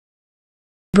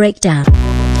Breakdown.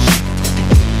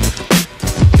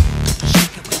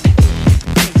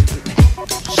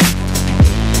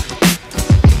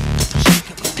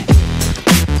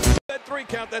 That 3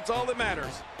 count, that's all that matters.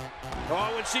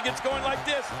 Oh, when she gets going like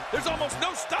this, there's almost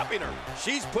no stopping her.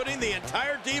 She's putting the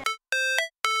entire diva.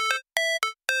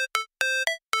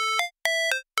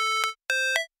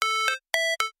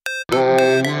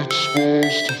 How it's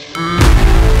supposed to feel.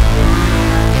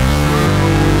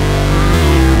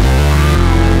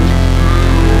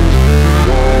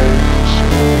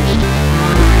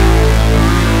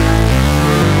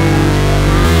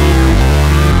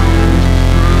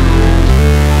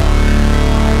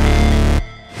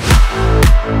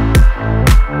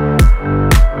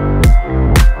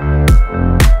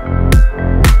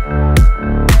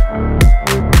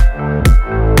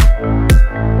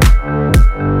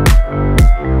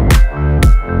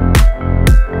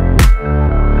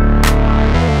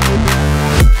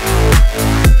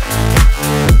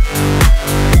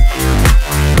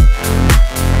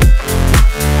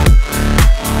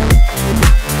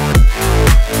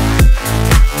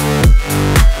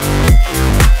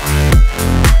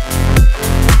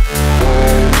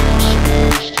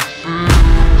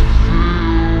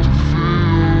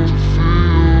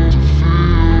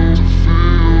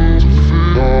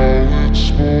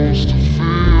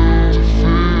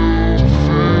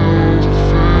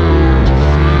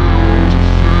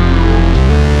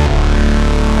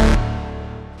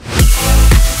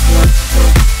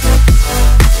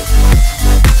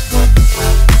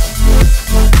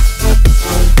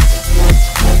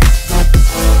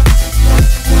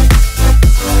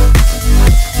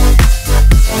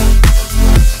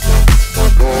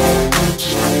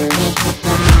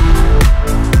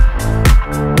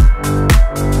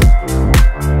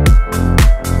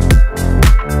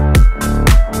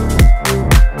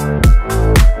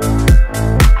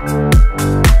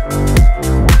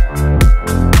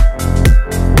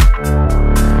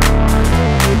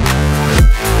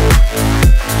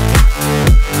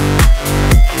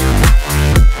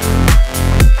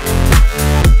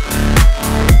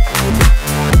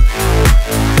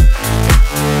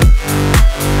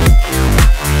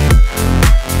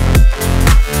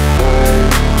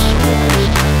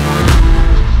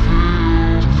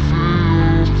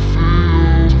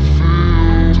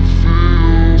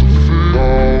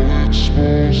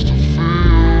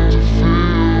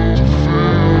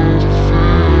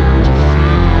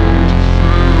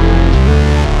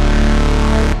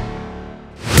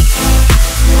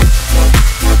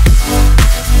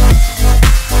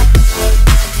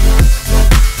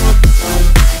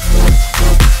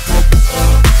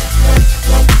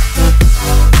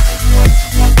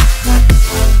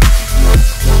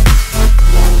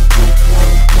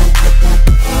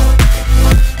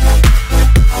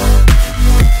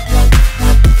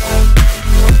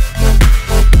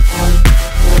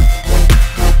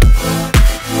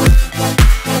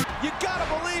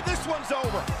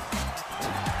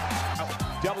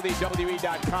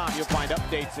 WWE.com, you'll find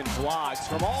updates and vlogs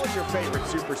from all of your favorite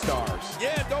superstars.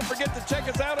 Yeah, don't forget to check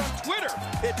us out on Twitter.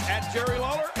 It's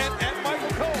 @JerryLawler and @Michael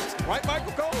Cole. Right,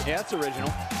 Michael Cole? Yeah, that's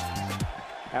original.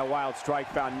 That wild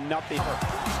strike found nothing.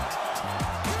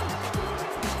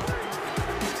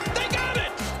 They got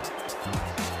it!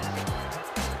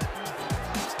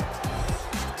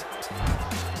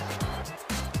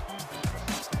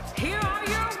 Here are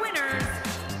your winners,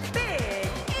 Big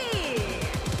E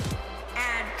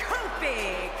and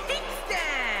Kofi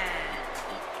Kingston,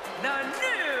 the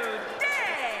New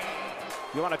Day.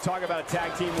 You want to talk about a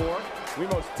tag team war? We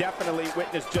most definitely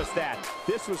witnessed just that.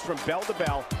 This was from bell to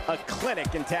bell, a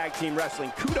clinic in tag team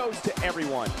wrestling. Kudos to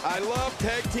everyone. I love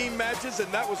tag team matches, and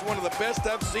that was one of the best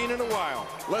I've seen in a while.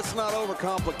 Let's not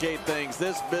overcomplicate things.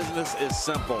 This business is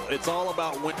simple. It's all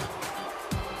about winning.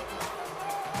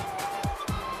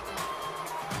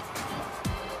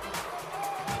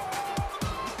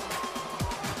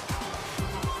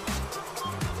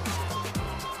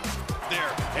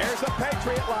 There's a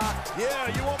Patriot lock. Yeah,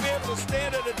 you won't be able to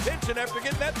stand at attention after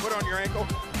getting that put on your ankle.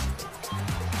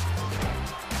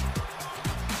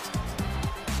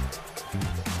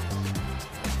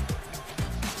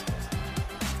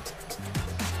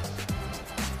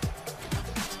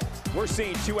 We're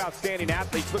seeing two outstanding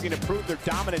athletes looking to prove their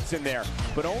dominance in there,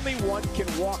 but only one can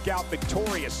walk out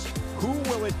victorious. Who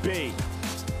will it be?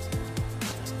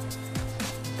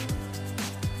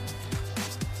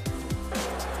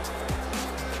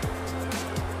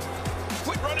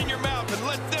 Quit running your mouth and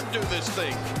let them do this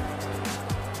thing.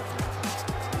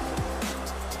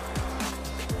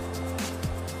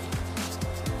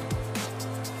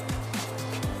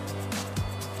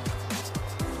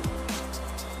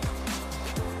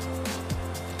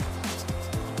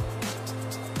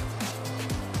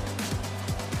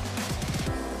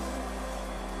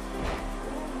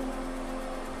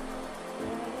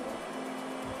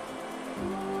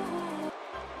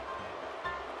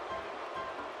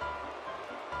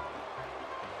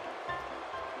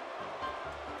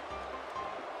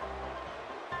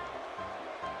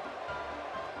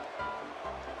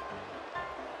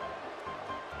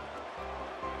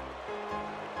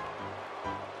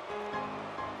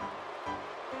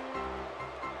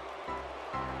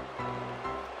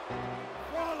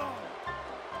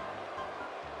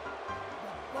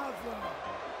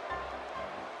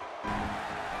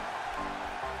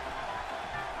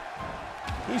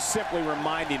 He's simply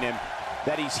reminding him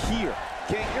that he's here.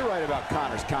 King, you're right about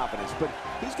Connor's confidence, but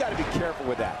he's got to be careful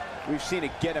with that. We've seen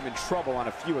it get him in trouble on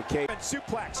a few occasions.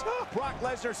 Suplex. Brock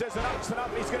Lesnar says enough's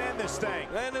enough. He's going to end this thing.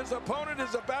 And his opponent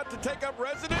is about to take up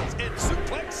residence in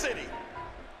Suplex City.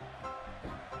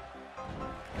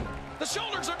 The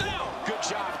shoulders are down. Good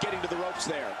job getting to the ropes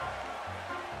there.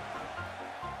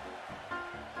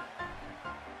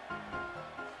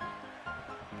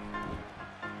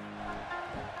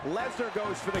 Lesnar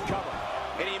goes for the cover,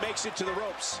 and he makes it to the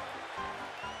ropes.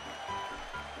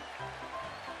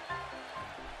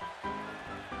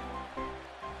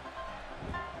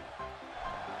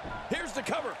 Here's the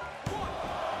cover.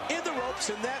 In the ropes,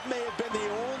 and that may have been the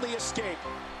only escape.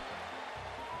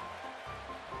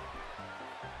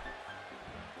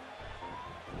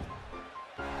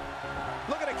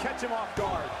 Looking to catch him off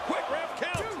guard. Quick ref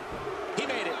count. He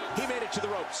made it. He made it to the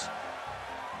ropes.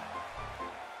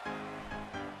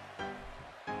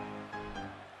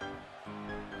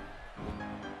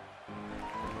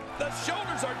 The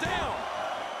shoulders are down.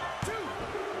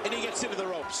 And he gets into the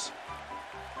ropes.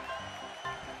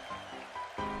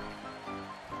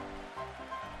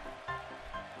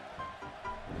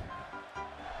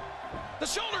 The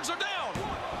shoulders are down.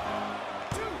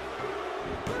 1,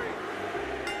 2,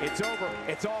 3. It's over.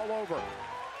 It's all over.